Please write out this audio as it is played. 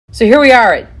So here we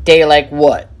are at day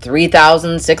what,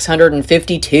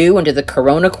 3,652 into the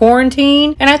corona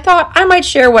quarantine, and I thought I might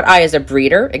share what I as a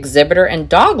breeder, exhibitor, and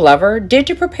dog lover did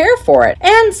to prepare for it,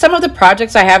 and some of the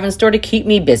projects I have in store to keep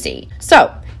me busy.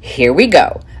 So here we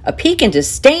go, a peek into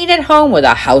staying at home with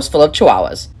a house full of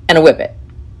Chihuahuas, and a whippet.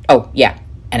 Oh yeah,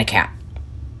 and a cat.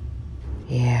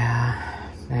 Yeah,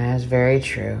 that is very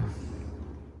true.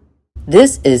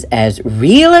 This is as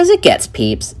real as it gets,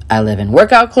 peeps. I live in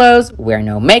workout clothes, wear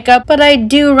no makeup, but I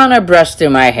do run a brush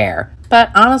through my hair. But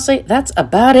honestly, that's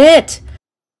about it.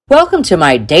 Welcome to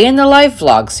my Day in the Life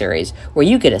vlog series, where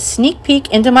you get a sneak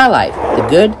peek into my life, the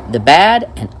good, the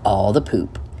bad, and all the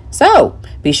poop. So,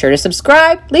 be sure to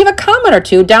subscribe, leave a comment or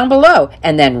two down below,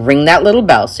 and then ring that little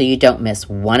bell so you don't miss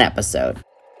one episode.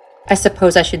 I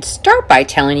suppose I should start by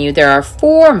telling you there are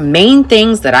 4 main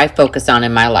things that I focus on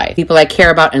in my life. People I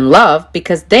care about and love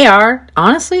because they are,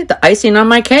 honestly, the icing on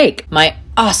my cake. My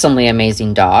awesomely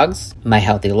amazing dogs, my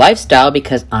healthy lifestyle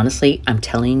because honestly, I'm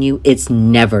telling you, it's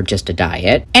never just a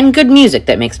diet, and good music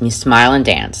that makes me smile and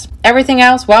dance. Everything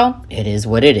else, well, it is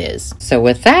what it is. So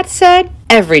with that said,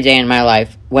 every day in my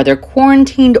life, whether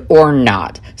quarantined or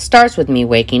not, starts with me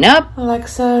waking up.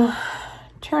 Alexa,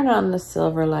 turn on the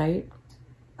silver light.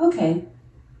 Okay.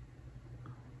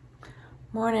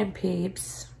 Morning,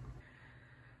 peeps.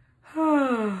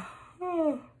 Oh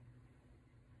boy.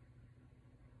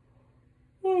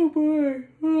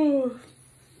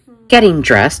 Getting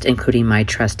dressed, including my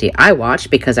trusty iWatch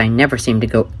because I never seem to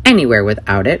go anywhere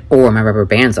without it, or my rubber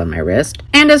bands on my wrist.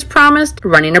 And as promised,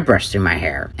 running a brush through my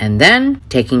hair. And then,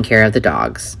 taking care of the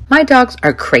dogs. My dogs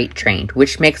are crate trained,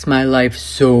 which makes my life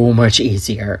so much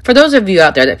easier. For those of you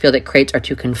out there that feel that crates are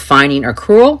too confining or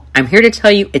cruel, I'm here to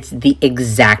tell you it's the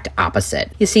exact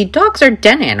opposite. You see, dogs are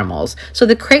den animals, so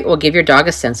the crate will give your dog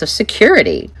a sense of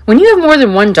security. When you have more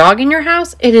than one dog in your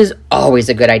house, it is always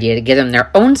a good idea to give them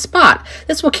their own spot.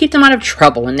 This will keep them out of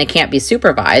trouble when they can't be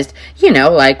supervised. You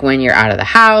know, like when you're out of the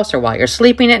house or while you're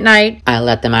sleeping at night. I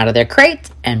let them out of their crates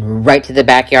and right to the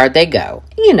backyard they go.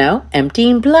 You know,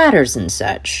 emptying bladders and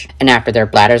such. And after their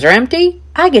bladders are empty,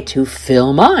 I get to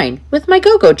fill mine with my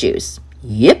go-go juice.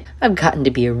 Yep, I've gotten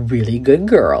to be a really good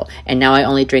girl, and now I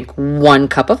only drink 1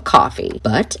 cup of coffee,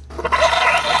 but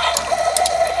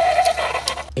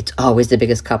it's always the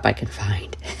biggest cup I can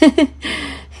find.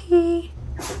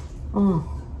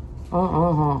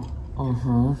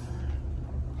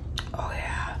 Oh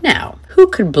yeah. Now, who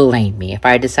could blame me if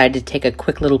I decided to take a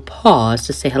quick little pause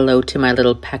to say hello to my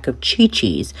little pack of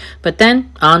Chi-Chis, but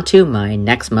then on to my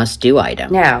next must-do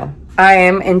item. Now, I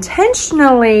am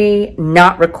intentionally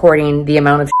not recording the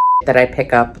amount of that I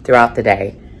pick up throughout the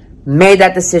day. Made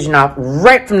that decision off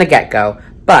right from the get-go,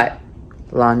 but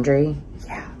laundry,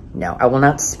 yeah, no, I will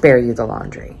not spare you the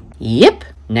laundry. Yep,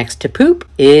 next to poop,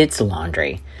 it's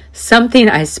laundry. Something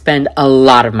I spend a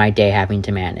lot of my day having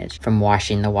to manage. From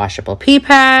washing the washable pee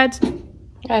pads,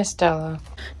 hi Stella,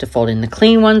 to folding the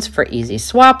clean ones for easy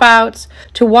swap outs,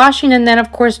 to washing and then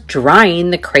of course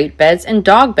drying the crate beds and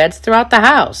dog beds throughout the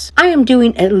house. I am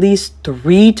doing at least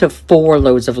 3 to 4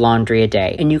 loads of laundry a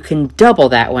day, and you can double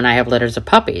that when I have litters of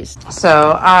puppies.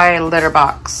 So I litter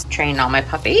box train all my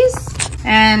puppies,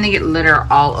 and they get litter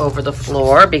all over the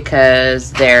floor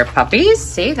because they're puppies.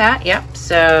 See that? Yep.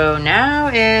 So now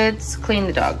it's clean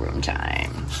the dog room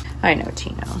time. I know,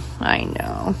 Tino. I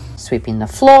know. Sweeping the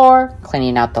floor,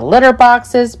 cleaning out the litter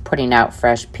boxes, putting out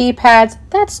fresh pee pads.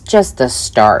 That's just the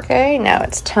start. Okay, now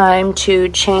it's time to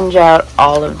change out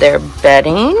all of their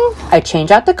bedding. I change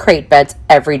out the crate beds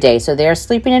every day so they are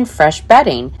sleeping in fresh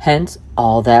bedding. Hence,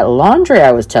 all that laundry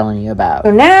I was telling you about.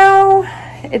 So now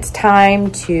it's time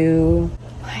to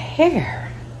my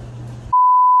hair.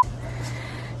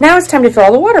 Now it's time to fill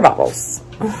all the water bottles.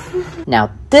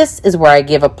 Now this is where I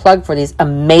give a plug for these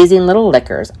amazing little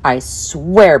lickers. I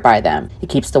swear by them. It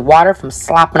keeps the water from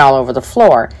slopping all over the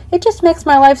floor. It just makes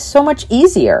my life so much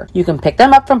easier. You can pick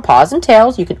them up from Paws and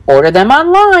Tails. You can order them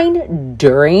online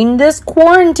during this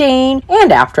quarantine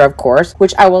and after, of course,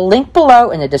 which I will link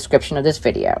below in the description of this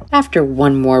video. After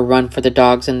one more run for the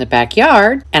dogs in the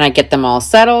backyard and I get them all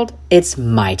settled, it's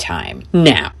my time.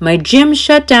 Now, my gym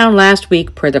shut down last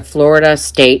week per the Florida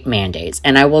state mandates,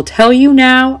 and I will tell you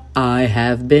now, I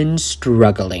have been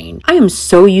struggling. I am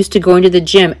so used to going to the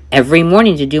gym every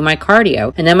morning to do my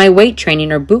cardio, and then my weight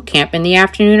training or boot camp in the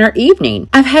afternoon or evening.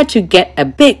 I've had to get a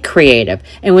bit creative,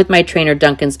 and with my trainer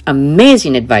Duncan's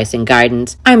amazing advice and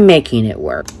guidance, I'm making it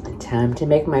work. Time to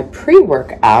make my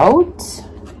pre-workout.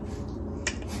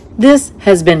 This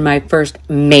has been my first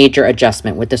major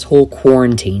adjustment with this whole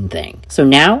quarantine thing. So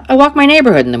now I walk my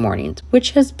neighborhood in the mornings,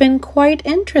 which has been quite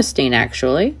interesting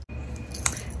actually.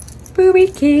 Booby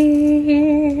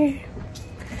key.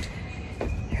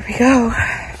 we go.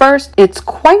 First, it's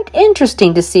quite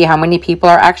interesting to see how many people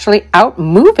are actually out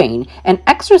moving and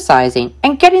exercising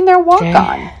and getting their walk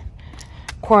on.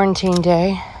 Quarantine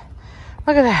day.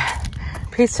 Look at that.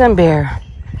 Pizza and beer.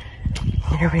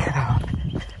 Here we go.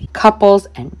 Couples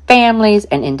and families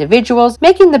and individuals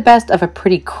making the best of a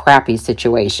pretty crappy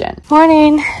situation.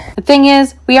 Morning. The thing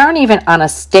is, we aren't even on a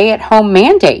stay-at-home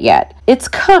mandate yet. It's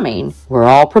coming. We're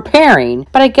all preparing.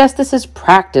 But I guess this is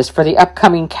practice for the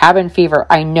upcoming cabin fever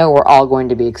I know we're all going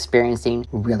to be experiencing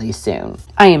really soon.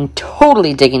 I am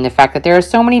totally digging the fact that there are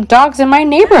so many dogs in my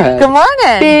neighborhood. Good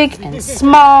morning. Big and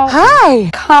small.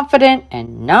 Hi. Confident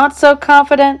and not so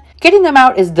confident. Getting them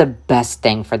out is the best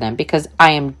thing for them because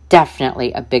I am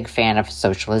definitely a big fan of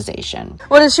socialization.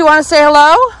 Well, does she want to say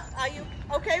hello? Are you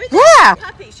okay with that? Yeah.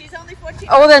 Puppy. She's only 14.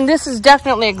 Oh, well, then this is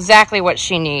definitely exactly what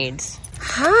she needs.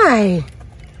 Hi.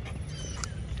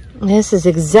 This is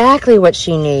exactly what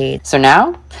she needs. So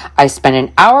now, I spend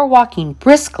an hour walking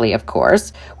briskly, of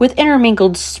course, with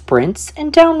intermingled sprints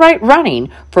and downright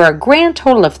running for a grand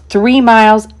total of 3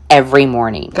 miles every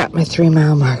morning. Got my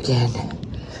 3-mile mark in.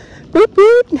 Boop,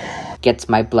 boop. Gets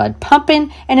my blood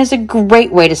pumping and is a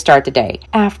great way to start the day.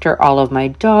 After all of my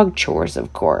dog chores,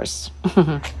 of course.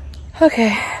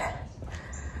 Okay.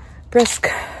 Brisk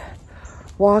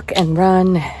walk and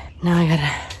run. Now I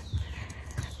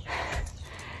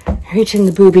gotta reach in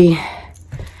the boobie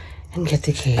and get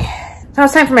the key. Now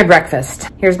it's time for my breakfast.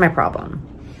 Here's my problem.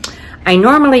 I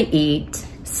normally eat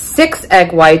 6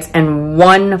 egg whites and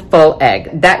 1 full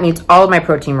egg. That meets all of my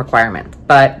protein requirements,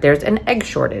 but there's an egg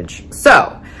shortage.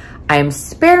 So I'm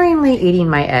sparingly eating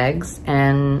my eggs,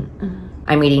 and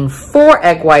I'm eating 4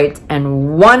 egg whites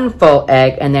and 1 full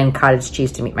egg, and then cottage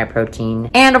cheese to meet my protein.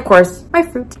 And of course, my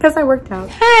fruit, because I worked out.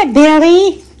 Hi,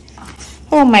 Billy.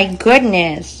 Oh my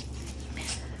goodness.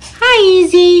 Hi,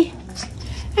 Easy.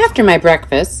 After my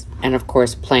breakfast, and of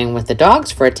course playing with the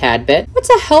dogs for a tad bit, what's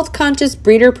a health-conscious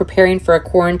breeder preparing for a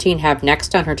quarantine have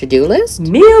next on her to-do list?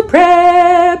 Meal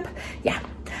prep! Yeah.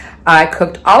 I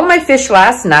cooked all of my fish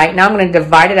last night. Now I'm going to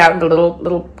divide it out into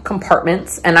little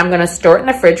compartments, and I'm going to store it in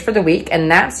the fridge for the week, and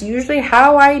that's usually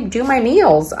how I do my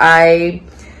meals. I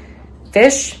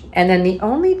fish, and then the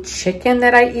only chicken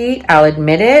that I eat, I'll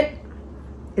admit it,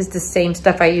 is the same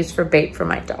stuff I use for bait for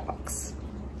my dogs.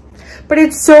 But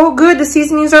it's so good. The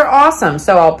seasonings are awesome.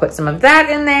 So I'll put some of that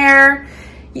in there.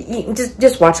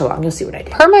 Just watch along. You'll see what I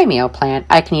do. Per my meal plan,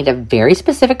 I can eat a very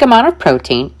specific amount of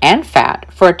protein and fat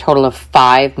for a total of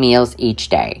 5 meals each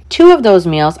day. 2 of those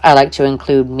meals, I like to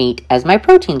include meat as my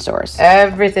protein source.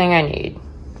 Everything I need.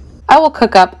 I will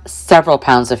cook up several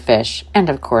pounds of fish and,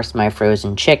 of course, my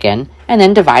frozen chicken, and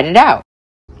then divide it out.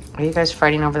 Are you guys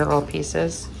fighting over the little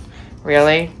pieces?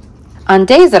 Really? On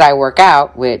days that I work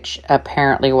out, which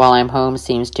apparently while I'm home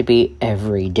seems to be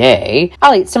every day,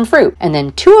 I'll eat some fruit. And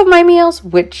then 2 of my meals,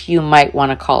 which you might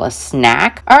want to call a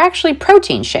snack, are actually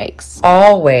protein shakes.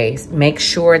 Always make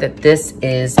sure that this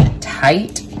is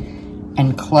tight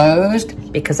and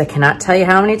closed, because I cannot tell you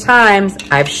how many times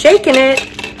I've shaken it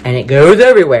and it goes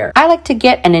everywhere. I like to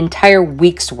get an entire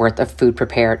week's worth of food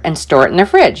prepared and store it in the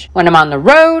fridge. When I'm on the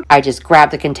road, I just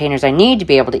grab the containers I need to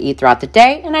be able to eat throughout the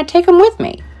day, and I take them with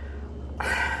me.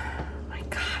 My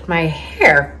God, my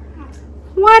hair.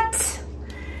 What?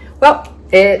 Well,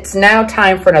 it's now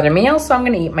time for another meal, so I'm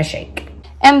going to eat my shake.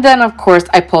 And then, of course,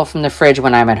 I pull from the fridge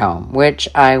when I'm at home, which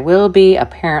I will be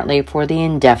apparently for the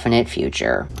indefinite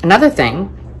future. Another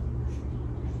thing,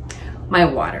 my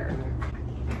water.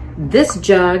 This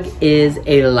jug is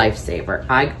a lifesaver.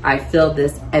 I fill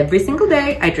this every single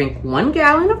day. I drink 1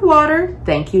 gallon of water.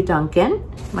 Thank you,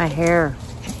 Duncan. My hair.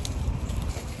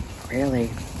 Really?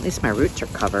 At least my roots are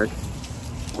covered.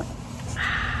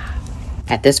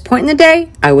 At this point in the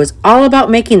day, I was all about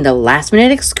making the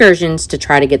last-minute excursions to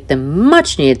try to get the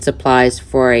much-needed supplies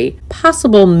for a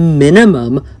possible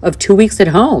minimum of 2 weeks at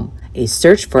home. A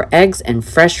search for eggs and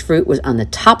fresh fruit was on the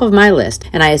top of my list,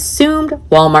 and I assumed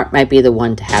Walmart might be the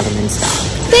one to have them in stock.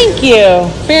 Thank you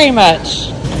very much.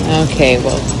 Okay,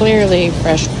 well, clearly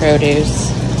fresh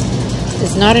produce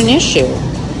is not an issue.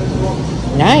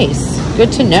 Nice.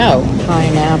 Good to know.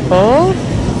 Pineapple.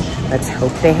 Let's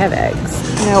hope they have eggs.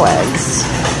 No eggs.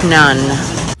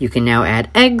 None. You can now add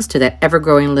eggs to that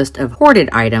ever-growing list of hoarded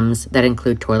items that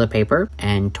include toilet paper,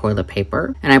 and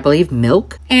I believe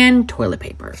milk and toilet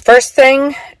paper. First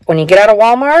thing, when you get out of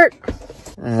Walmart,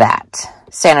 that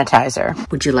sanitizer.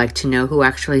 Would you like to know who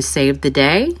actually saved the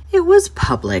day? It was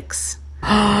Publix.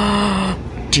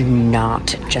 Do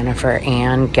not, Jennifer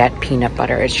Ann, get peanut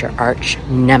butter. It's your arch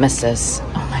nemesis.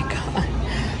 Oh my God.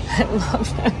 I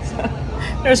love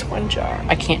that. There's 1 jar.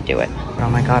 I can't do it. Oh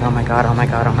my God, oh my God, oh my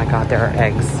God, oh my God. There are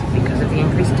eggs. Because of the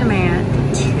increased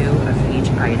demand, 2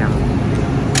 item.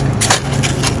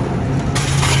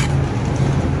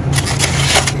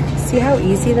 See how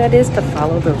easy that is to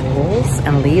follow the rules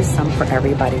and leave some for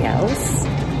everybody else?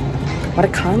 What a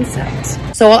concept.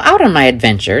 So while out on my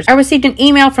adventures, I received an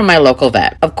email from my local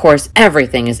vet. Of course,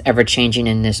 everything is ever changing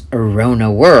in this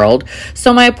Rona world,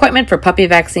 so my appointment for puppy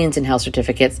vaccines and health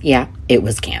certificates, yeah, it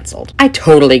was canceled. I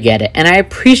totally get it, and I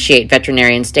appreciate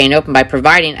veterinarians staying open by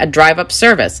providing a drive-up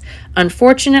service.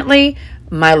 Unfortunately,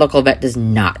 my local vet does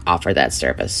not offer that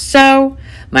service. So,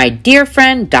 my dear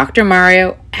friend, Dr.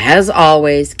 Mario, as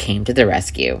always, came to the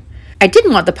rescue. I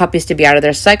didn't want the puppies to be out of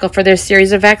their cycle for their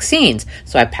series of vaccines,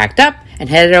 so I packed up and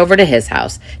headed over to his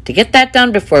house to get that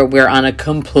done before we're on a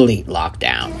complete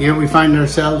lockdown. Here we find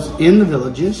ourselves in the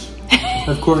Villages,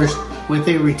 of course, with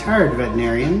a retired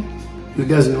veterinarian who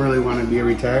doesn't really want to be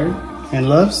retired and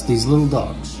loves these little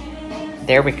dogs.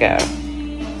 There we go.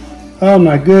 Oh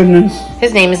my goodness.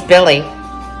 His name is Billy.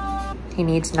 He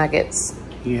needs nuggets.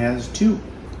 He has two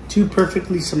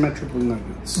perfectly symmetrical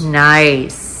nuggets.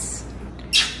 Nice.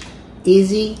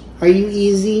 Easy? Are you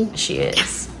easy? She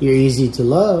is. You're easy to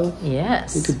love.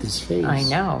 Yes. Look at this face. I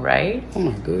know, right? Oh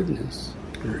my goodness.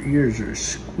 Her ears are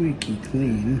squeaky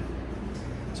clean.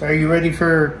 So are you ready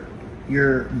for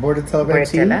your Bordetella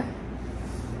vaccine?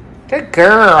 Good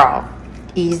girl.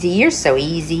 Easy. You're so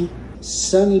easy.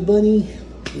 Sunny bunny.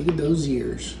 Look at those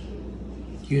ears.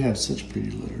 You have such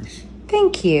pretty litters.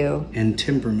 Thank you. And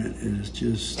temperament is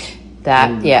just...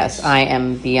 That, yes, I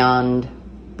am beyond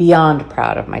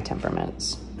proud of my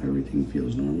temperaments. Everything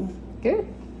feels normal. Good.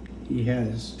 He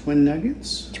has twin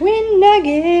nuggets. Twin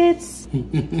nuggets.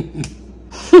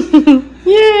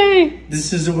 Yay.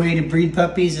 This is a way to breed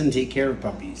puppies and take care of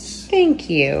puppies. Thank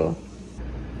you.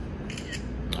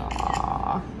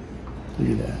 Aww.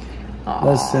 Look at that. Aww.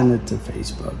 Let's send it to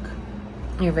Facebook.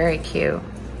 You're very cute.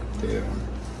 Yeah.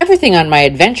 Everything on my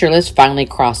adventure list finally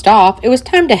crossed off. It was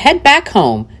time to head back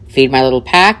home, feed my little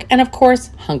pack, and of course,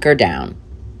 hunker down.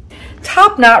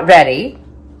 Top knot ready.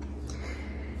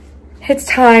 It's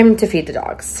time to feed the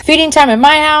dogs. Feeding time in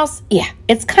my house, yeah,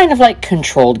 it's kind of like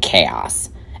controlled chaos.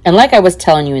 And like I was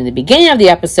telling you in the beginning of the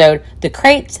episode, the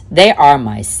crates, they are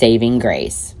my saving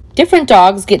grace. Different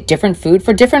dogs get different food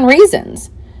for different reasons.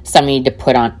 Some need to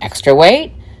put on extra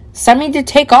weight. Some need to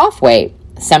take off weight.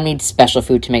 Some need special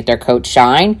food to make their coat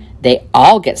shine. They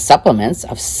all get supplements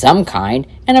of some kind.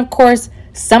 And of course,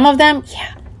 some of them,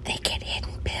 yeah, they get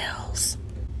hidden pills.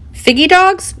 Figgy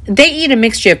dogs, they eat a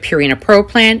mixture of Purina Pro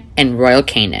Plan and Royal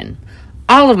Canin.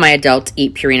 All of my adults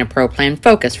eat Purina Pro Plan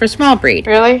Focus for small breed.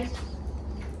 Really?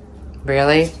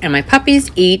 Really? And my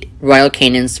puppies eat Royal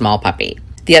Canin Small Puppy.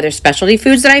 The other specialty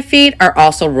foods that I feed are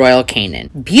also Royal Canin.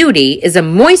 Beauty is a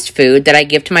moist food that I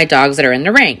give to my dogs that are in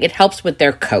the ring. It helps with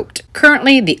their coat.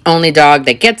 Currently, the only dog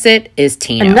that gets it is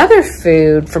Tino. Another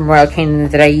food from Royal Canin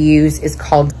that I use is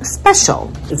called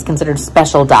Special. It's considered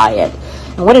Special Diet.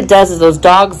 And what it does is those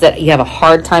dogs that you have a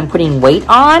hard time putting weight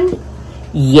on,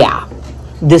 yeah,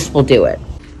 this will do it.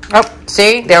 Oh,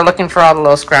 see? They're looking for all the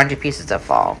little scroungy pieces that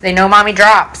fall. They know mommy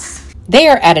drops. They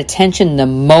are at attention the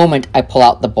moment I pull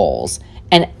out the bowls,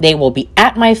 and they will be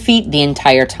at my feet the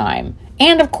entire time.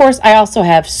 And of course, I also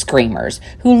have screamers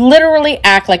who literally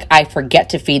act like I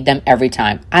forget to feed them every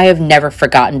time. I have never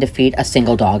forgotten to feed a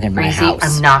single dog in my house.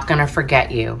 I'm not gonna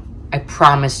forget you. I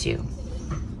promise you.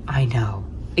 I know.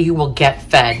 You will get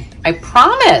fed. I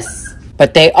promise.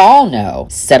 But they all know,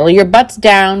 settle your butts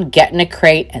down, get in a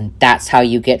crate, and that's how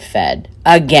you get fed.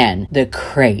 Again, the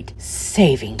crate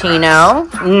saving Tino.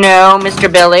 No, Mr.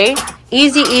 Billy.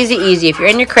 Easy, easy, easy. If you're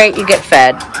in your crate, you get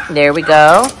fed. There we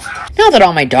go. Now that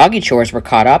all my doggy chores were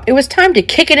caught up, it was time to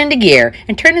kick it into gear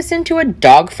and turn this into a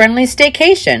dog-friendly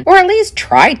staycation, or at least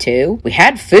try to. We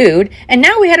had food, and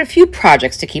now we had a few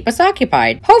projects to keep us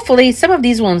occupied. Hopefully, some of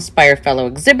these will inspire fellow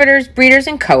exhibitors, breeders,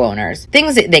 and co-owners.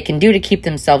 Things that they can do to keep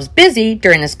themselves busy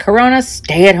during this corona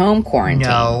stay-at-home quarantine.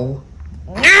 No.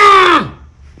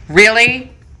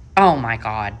 Really? Oh my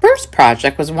God. First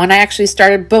project was one I actually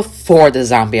started before the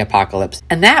zombie apocalypse,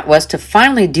 and that was to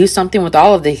finally do something with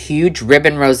all of the huge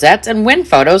ribbon rosettes and win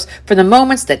photos for the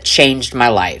moments that changed my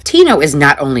life. Tino is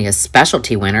not only a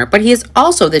specialty winner, but he is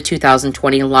also the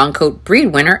 2020 Long Coat Breed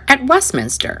winner at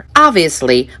Westminster.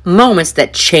 Obviously, moments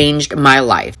that changed my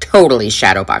life. Totally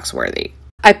Shadowbox worthy.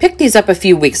 I picked these up a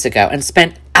few weeks ago and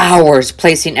spent hours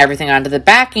placing everything onto the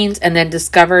backings and then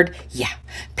discovered, yeah,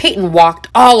 Peyton walked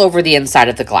all over the inside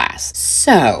of the glass.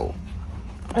 So,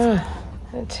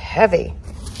 it's heavy.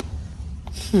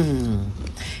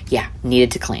 Yeah, needed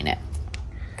to clean it.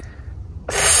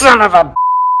 Son of a...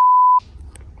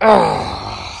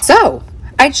 So,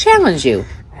 I challenge you.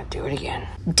 Do it again.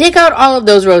 Dig out all of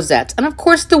those rosettes and, of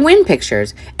course, the wind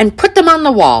pictures and put them on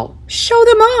the wall. Show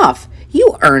them off.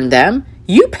 You earned them.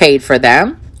 You paid for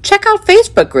them. Check out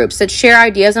Facebook groups that share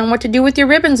ideas on what to do with your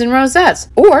ribbons and rosettes.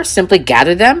 Or simply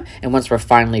gather them, and once we're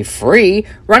finally free,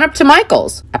 run up to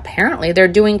Michael's. Apparently, they're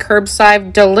doing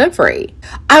curbside delivery.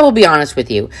 I will be honest with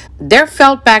you. Their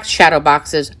felt-back shadow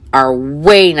boxes are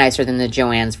way nicer than the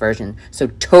Joann's version, so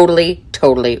totally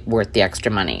worth the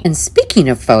extra money. And speaking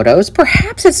of photos,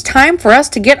 perhaps it's time for us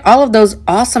to get all of those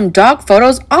awesome dog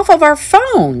photos off of our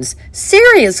phones.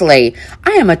 Seriously,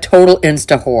 I am a total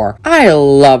Insta whore. I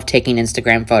love taking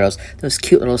Instagram photos. Those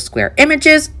cute little square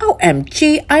images,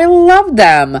 OMG, I love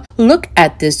them. Look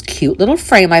at this cute little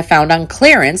frame I found on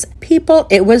clearance. People,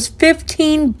 it was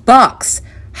 15 bucks.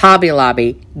 Hobby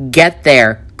Lobby, get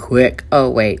there quick.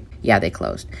 Oh, wait. Yeah, they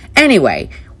closed.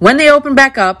 Anyway, when they open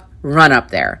back up, run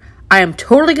up there. I am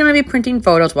totally going to be printing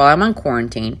photos while I'm on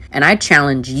quarantine, and I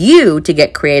challenge you to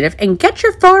get creative and get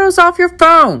your photos off your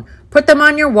phone. Put them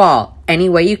on your wall any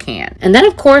way you can. And then,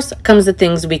 of course, comes the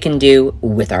things we can do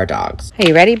with our dogs. Are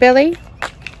you ready, Billy?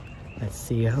 Let's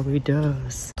see how he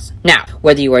does. Now,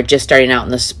 whether you are just starting out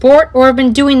in the sport or have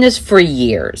been doing this for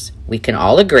years, we can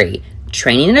all agree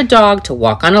training a dog to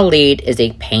walk on a lead is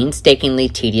a painstakingly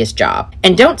tedious job.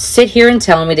 And don't sit here and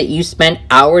tell me that you spent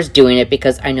hours doing it,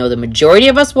 because I know the majority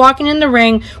of us walking in the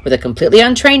ring with a completely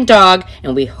untrained dog,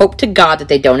 and we hope to God that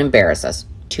they don't embarrass us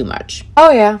too much.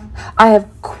 Oh yeah, I have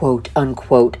quote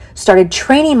unquote started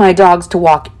training my dogs to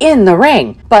walk in the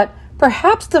ring, but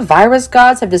perhaps the virus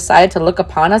gods have decided to look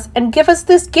upon us and give us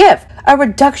this gift, a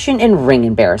reduction in ring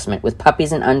embarrassment with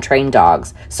puppies and untrained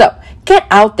dogs. So, get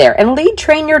out there and lead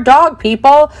train your dog,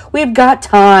 people. We've got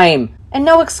time. And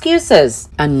no excuses.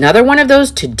 Another one of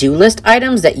those to-do list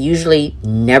items that usually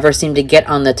never seem to get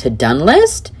on the to-done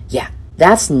list? Yeah,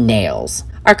 that's nails.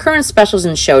 Our current specials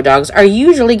in show dogs are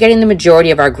usually getting the majority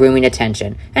of our grooming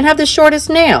attention and have the shortest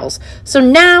nails. So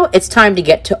now it's time to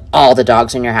get to all the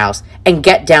dogs in your house and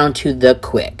get down to the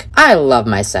quick. I love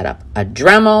my setup. A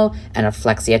Dremel and a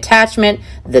flexi attachment,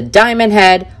 the diamond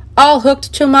head, all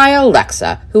hooked to my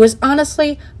Alexa, who is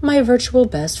honestly my virtual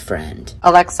best friend.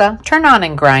 Alexa, turn on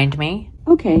and grind me.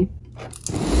 Okay.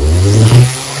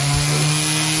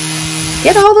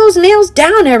 Get all those nails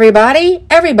down, everybody.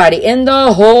 Everybody in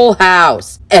the whole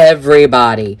house.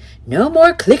 Everybody. No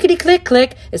more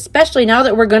clickety-click-click, especially now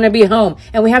that we're going to be home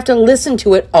and we have to listen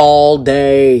to it all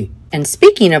day. And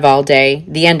speaking of all day,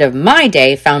 the end of my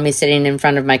day found me sitting in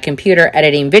front of my computer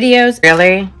editing videos.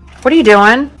 Really? What are you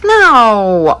doing?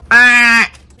 No.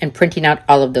 And printing out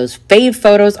all of those fave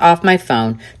photos off my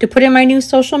phone to put in my new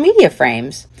social media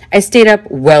frames. I stayed up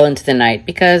well into the night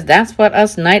because that's what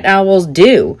us night owls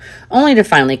do, only to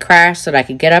finally crash so that I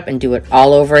could get up and do it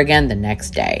all over again the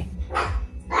next day.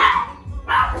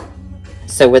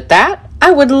 So with that,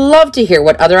 I would love to hear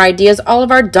what other ideas all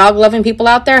of our dog-loving people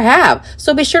out there have.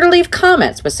 So be sure to leave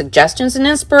comments with suggestions and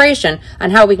inspiration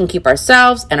on how we can keep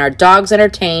ourselves and our dogs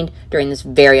entertained during this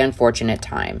very unfortunate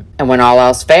time. And when all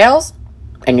else fails,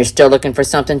 and you're still looking for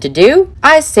something to do,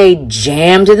 I say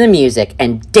jam to the music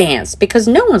and dance, because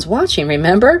no one's watching,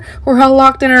 remember? We're all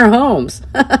locked in our homes.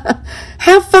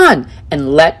 Have fun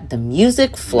and let the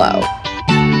music flow.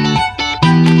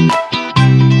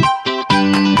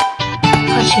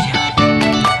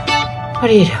 What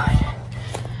are you doing?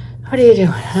 What are you doing? What are you doing,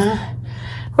 huh?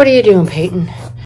 What are you doing, Peyton?